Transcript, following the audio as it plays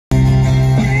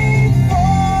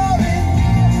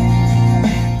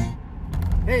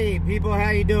people,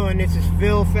 how you doing? This is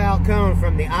Phil Falcone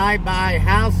from the I Buy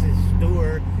Houses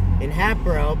store in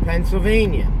Hatboro,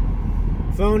 Pennsylvania.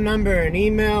 Phone number and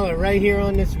email are right here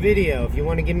on this video if you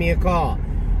want to give me a call.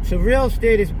 So real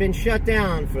estate has been shut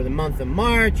down for the month of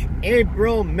March,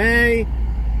 April, May,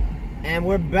 and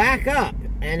we're back up.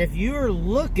 And if you're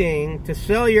looking to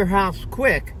sell your house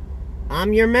quick,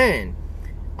 I'm your man.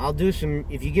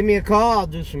 If you give me a call, I'll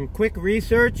do some quick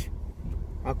research.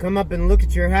 I'll come up and look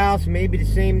at your house maybe the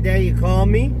same day you call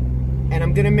me, and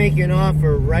I'm going to make you an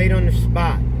offer right on the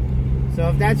spot. So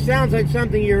if that sounds like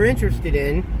something you're interested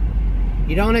in,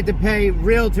 you don't have to pay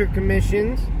realtor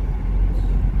commissions.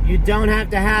 You don't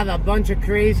have to have a bunch of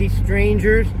crazy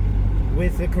strangers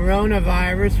with the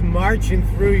coronavirus marching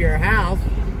through your house.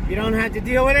 You don't have to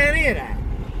deal with any of that.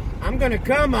 I'm going to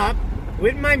come up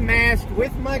with my mask,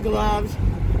 with my gloves,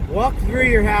 walk through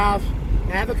your house,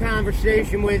 have a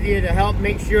conversation with you to help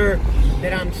make sure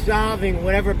that I'm solving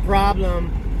whatever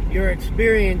problem you're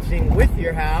experiencing with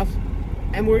your house,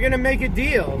 and we're going to make a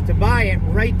deal to buy it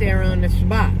right there on the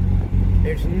spot.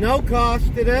 There's no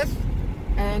cost to this,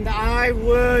 and I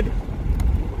would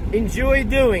enjoy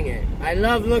doing it. I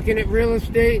love looking at real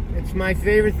estate. It's my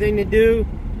favorite thing to do,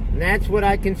 and that's what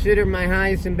I consider my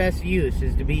highest and best use,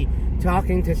 is to be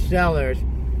talking to sellers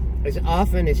as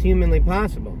often as humanly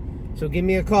possible. So give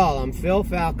me a call. I'm Phil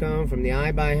Falcone from the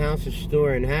I Buy Houses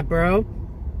store in Hatboro.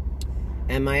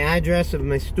 And my address of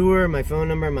my store, my phone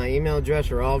number, my email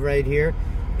address are all right here.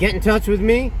 Get in touch with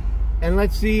me, and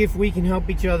let's see if we can help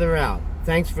each other out.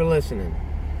 Thanks for listening.